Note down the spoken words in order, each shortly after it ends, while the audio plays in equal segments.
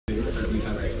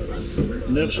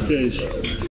Never case.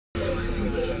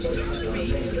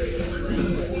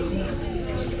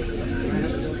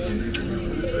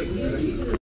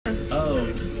 Oh,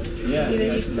 yeah.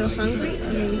 Either he's still hungry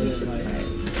or maybe he's just tired.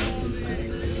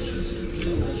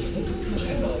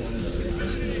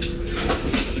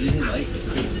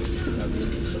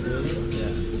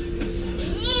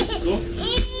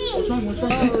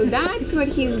 Oh, that's what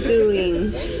he's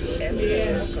doing.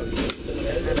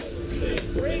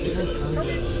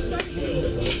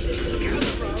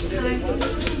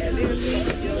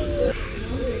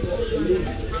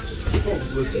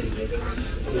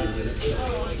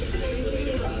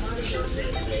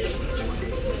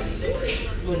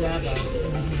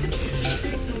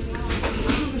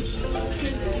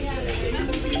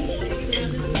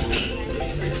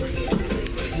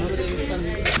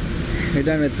 We're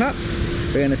done with Pops.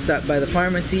 We're gonna stop by the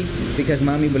pharmacy because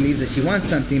Mommy believes that she wants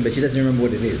something, but she doesn't remember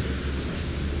what it is.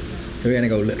 So we're gonna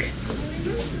go look.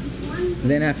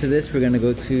 Then after this, we're gonna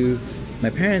go to my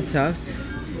parents' house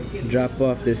to drop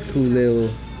off this cool little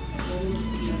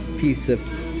piece of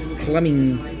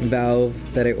plumbing valve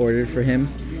that I ordered for him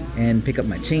and pick up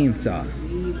my chainsaw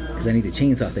because I need to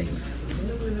chainsaw things.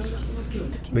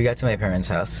 We got to my parents'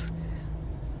 house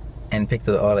and picked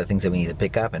up all the things that we need to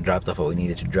pick up and dropped off what we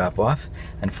needed to drop off.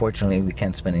 Unfortunately, we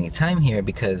can't spend any time here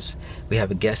because we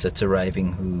have a guest that's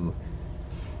arriving who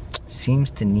seems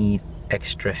to need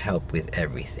extra help with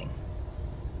everything.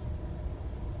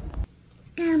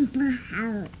 Grandpa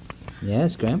house.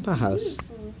 Yes, Grandpa house.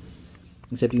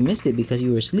 Except you missed it because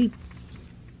you were asleep.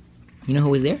 You know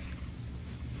who was there?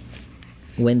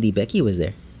 Wendy Becky was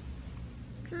there.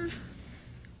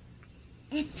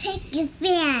 A picket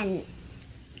fan.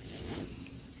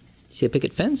 See a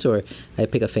picket fence or I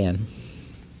pick a fan?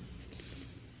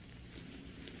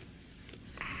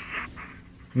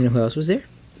 You know who else was there?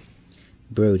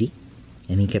 Brody.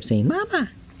 And he kept saying,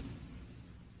 Mama!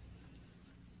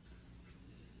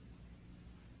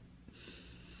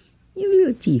 You have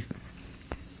little teeth.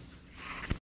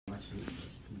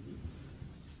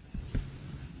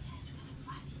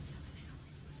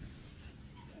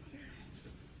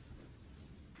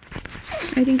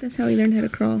 I think that's how he learned how to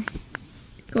crawl.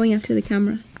 Going after the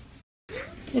camera.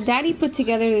 So Daddy put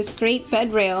together this great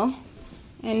bed rail,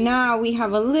 and now we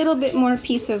have a little bit more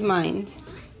peace of mind.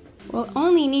 Well,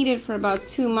 only needed for about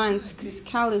 2 months because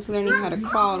Cal is learning how to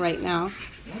crawl right now.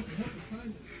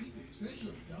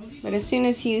 But as soon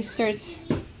as he starts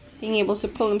being able to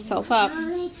pull himself up,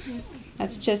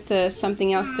 that's just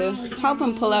something else to help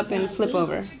him pull up and flip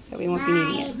over, so we won't be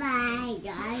needing it.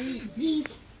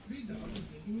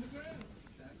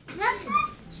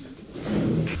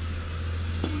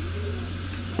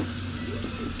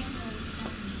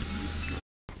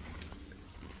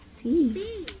 C.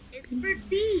 B. It's for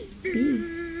B. B.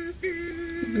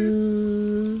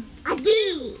 Boo. A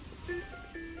bee.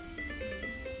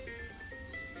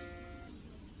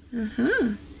 Uh-huh.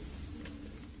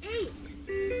 Eight.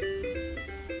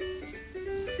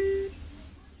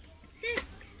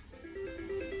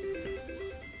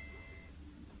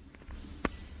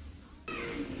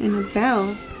 And a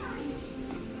bell.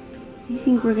 I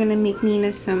think we're gonna make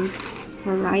Nina some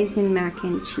Horizon mac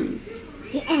and cheese.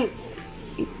 Yes.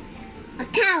 A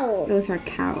cow. Those are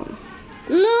cows.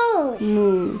 Moose.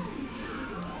 Moose.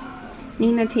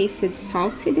 Nina tasted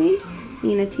salt today.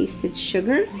 Nina tasted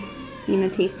sugar. Nina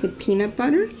tasted peanut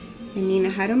butter. And Nina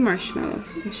had a marshmallow.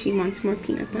 And she wants more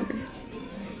peanut butter.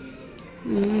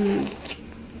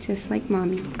 Just like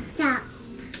Mommy. Stop.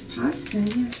 Pasta,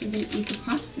 yes, we're gonna eat the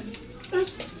pasta.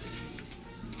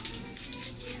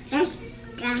 That's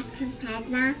Dr.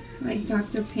 Panda. Like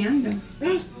Dr. Panda.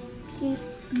 Let's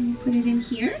And you put it in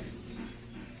here.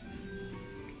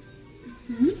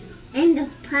 in the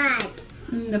pot.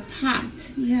 In the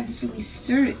pot. Yes, so we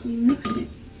stir it, we mix it.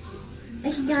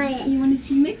 Let's start it. You want to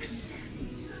see mix?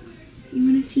 You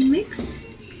want to see mix?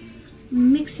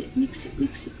 Mix it, mix it,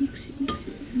 mix it, mix it, mix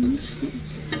it, mix it.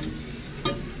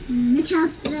 Mix it.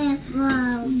 Chocolate for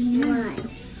what?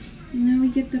 Now we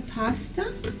get the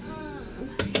pasta.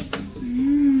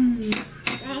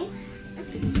 Let's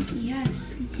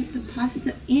Yes, we put the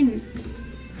pasta in.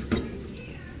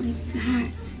 Like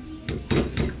that.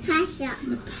 pass up.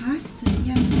 The pasta,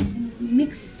 yeah. And we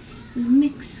mix,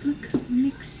 look,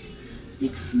 mix,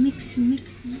 mix, mix,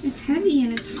 mix. It's heavy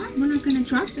and it's hot. We're not gonna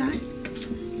drop that.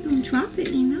 Don't drop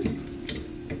it, Nina.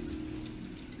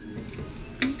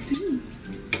 Okay.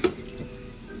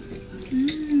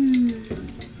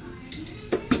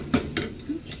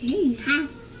 Okay.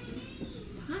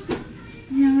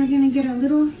 Now we're gonna get a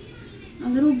little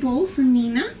bowl for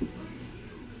Nina.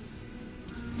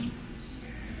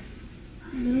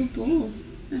 A little bowl.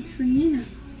 That's for Nina.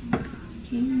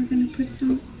 Okay, we're gonna put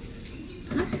some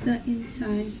pasta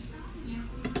inside.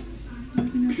 We're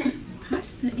gonna put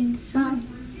pasta inside.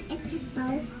 It's a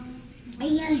bowl. I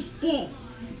use this.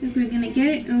 Look, we're gonna get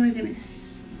it and we're gonna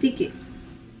stick it.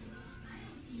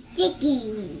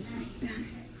 Sticking. Like that.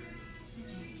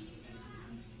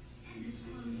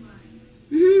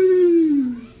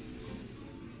 Mmm.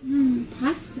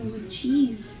 Pasta with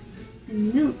cheese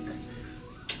and milk.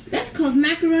 That's called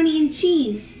macaroni and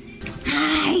cheese.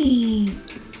 Hi.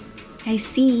 I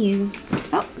see you.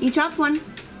 Oh, you dropped one.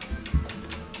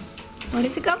 Where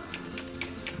does it go?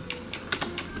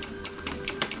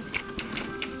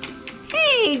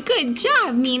 Hey, good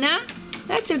job, Nina.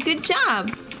 That's a good job.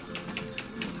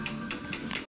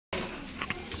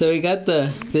 So we got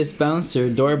this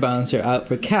door bouncer out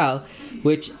for Cal,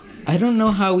 which I don't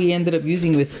know how we ended up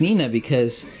using with Nina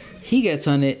because he gets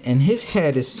on it and his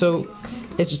head is so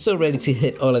ready to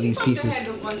hit all of these pieces.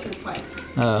 Once or twice.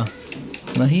 Oh,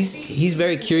 well he's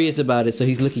very curious about it, so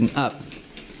he's looking up.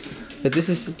 But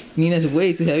Nina's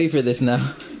way too heavy for this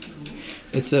now.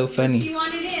 It's so funny. She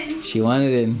wanted in. She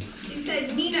wanted in. She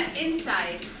said Nina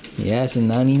inside. Yes, and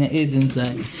now Nina is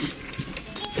inside.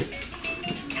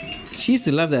 She used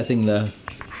to love that thing though.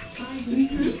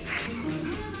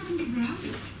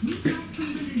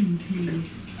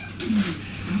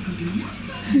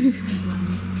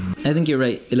 I think you're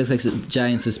right. It looks like some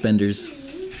giant suspenders.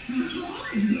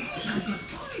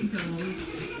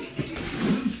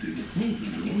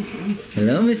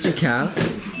 Hello, Mr. Cow.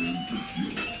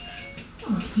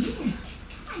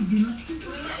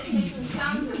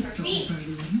 Sounds with her feet.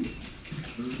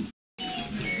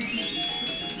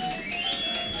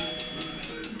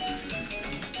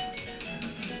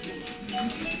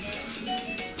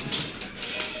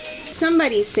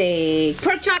 Somebody say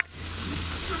pork chops.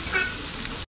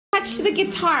 Touch the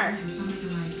guitar.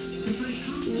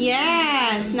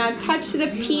 Yes, now touch the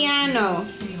piano.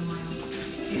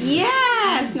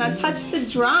 Yes, now touch the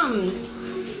drums.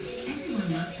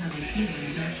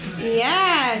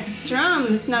 Yes,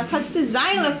 drums. Now touch the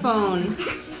xylophone.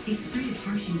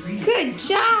 Good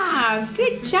job.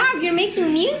 Good job. You're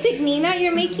making music, Nina.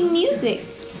 You're making music.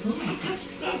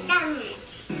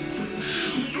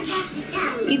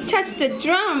 You touched the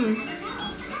drum.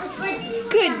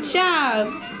 Good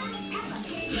job.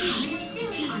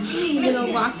 Hi,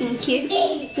 little walking kid.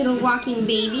 Little walking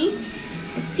baby.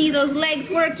 Let's see those legs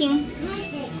working.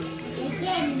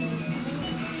 Yeah.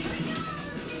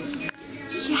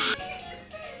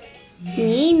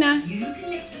 Nina.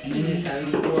 Nina's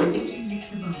having pork.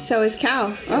 So is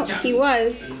Cal. Oh, he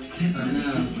was. Oh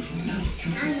no.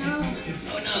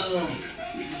 Oh no.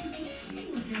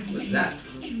 What's that?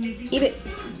 Eat it.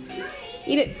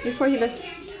 Eat it before he does.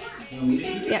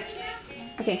 Yeah.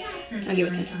 Okay. I'll give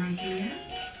it to him.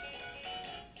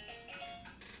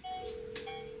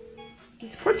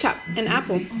 It's pork chop and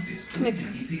apple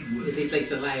mixed. It tastes like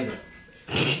saliva.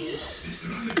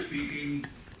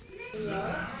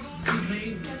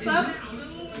 Pup?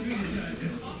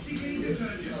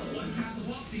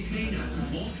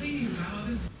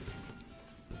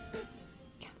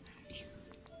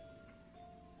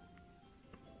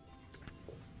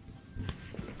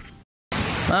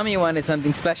 Mommy wanted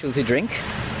something special to drink.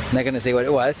 Not gonna say what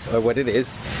it was or what it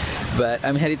is, but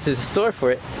I'm headed to the store for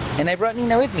it, and I brought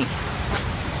Nina with me.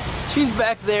 She's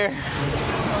back there.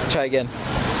 Try again.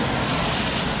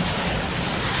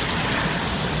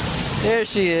 There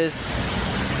she is.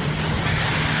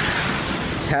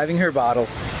 She's having her bottle.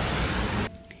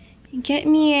 Get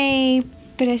me a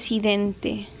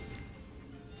presidente.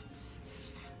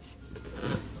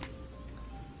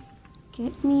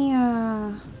 Get me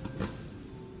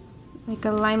like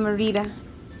a limerita.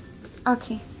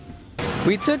 Okay.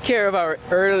 We took care of our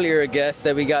earlier guest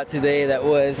that we got today that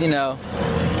was, you know,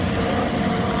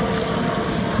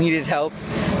 needed help.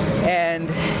 And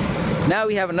now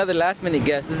we have another last minute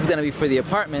guest. This is gonna be for the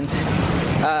apartment,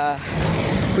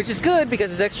 which is good because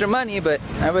it's extra money, but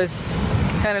I was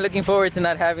kind of looking forward to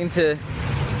not having to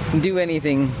do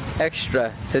anything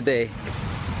extra today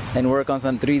and work on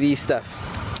some 3D stuff.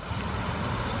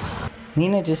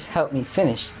 Nina just helped me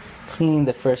finish cleaning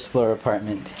the first floor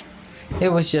apartment. It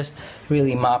was just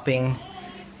really mopping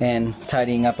and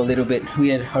tidying up a little bit. We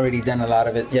had already done a lot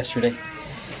of it yesterday,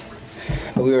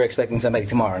 but we were expecting somebody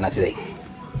tomorrow, not today.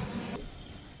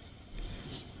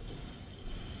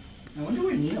 I wonder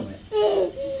where Nina went.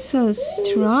 So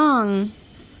strong.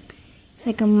 It's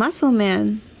like a muscle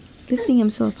man lifting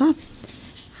himself up.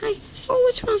 Hi. Oh,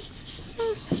 what's wrong?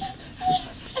 Oh.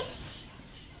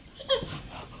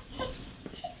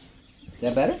 Is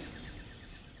that better?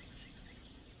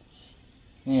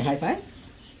 You need a high five?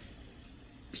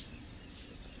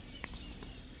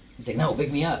 He's like, no,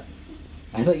 pick me up.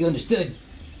 I thought you understood.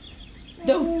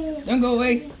 Don't go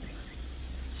away.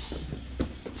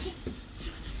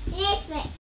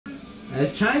 I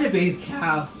was trying to bathe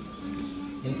Cal,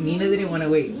 and Nina didn't want to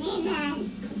wait.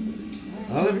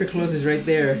 All of her clothes is right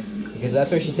there, because that's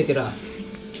where she took it off.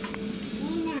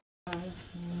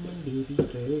 Baby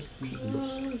first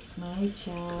TV, my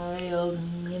child,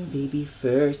 me and baby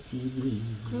first TV.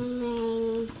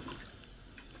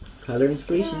 Color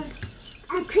inspiration.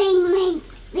 A cream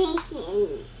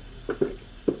inspiration.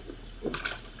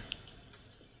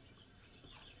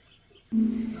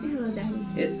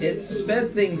 It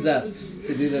sped things up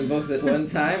to do them both at one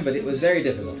time, but it was very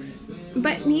difficult.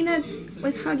 But Nina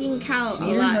was hugging Cal a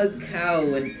Nina lot. hugged Cal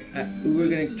when we were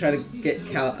going to try to get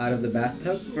Cal out of the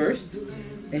bathtub first,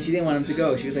 and she didn't want him to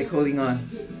go. She was like holding on.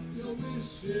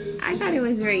 I thought it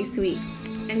was very sweet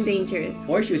and dangerous.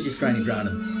 Or she was just trying to drown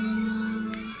him.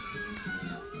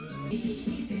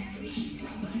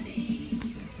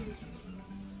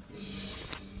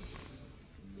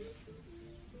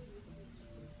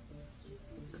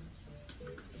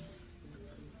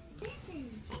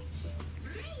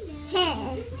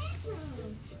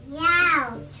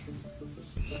 Loud.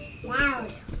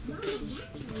 Loud.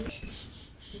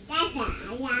 That's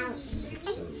loud.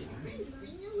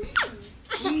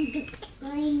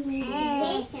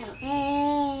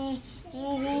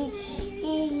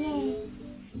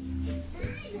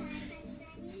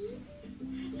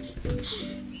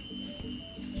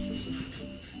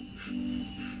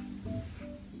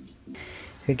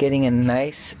 We're getting a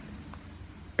nice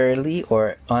early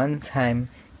or on time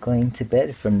going to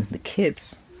bed from the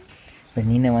kids. But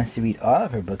Nina wants to read all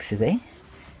of her books today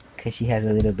because she has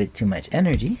a little bit too much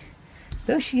energy.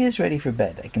 Though she is ready for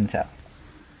bed, I can tell.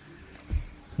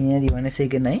 Nina, do you want to say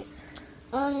goodnight?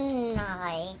 Oh,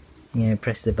 night. You want to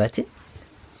press the button?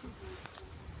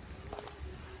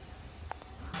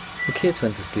 The kids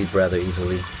went to sleep rather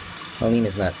easily.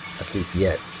 Nina's not asleep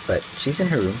yet, but she's in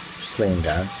her room. She's laying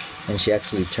down, and she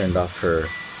actually turned off her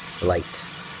light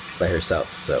by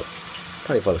herself, so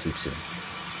probably fall asleep soon.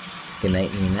 Good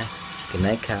night, Nina. Good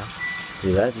night, Cal.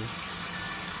 We love you.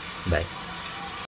 Bye.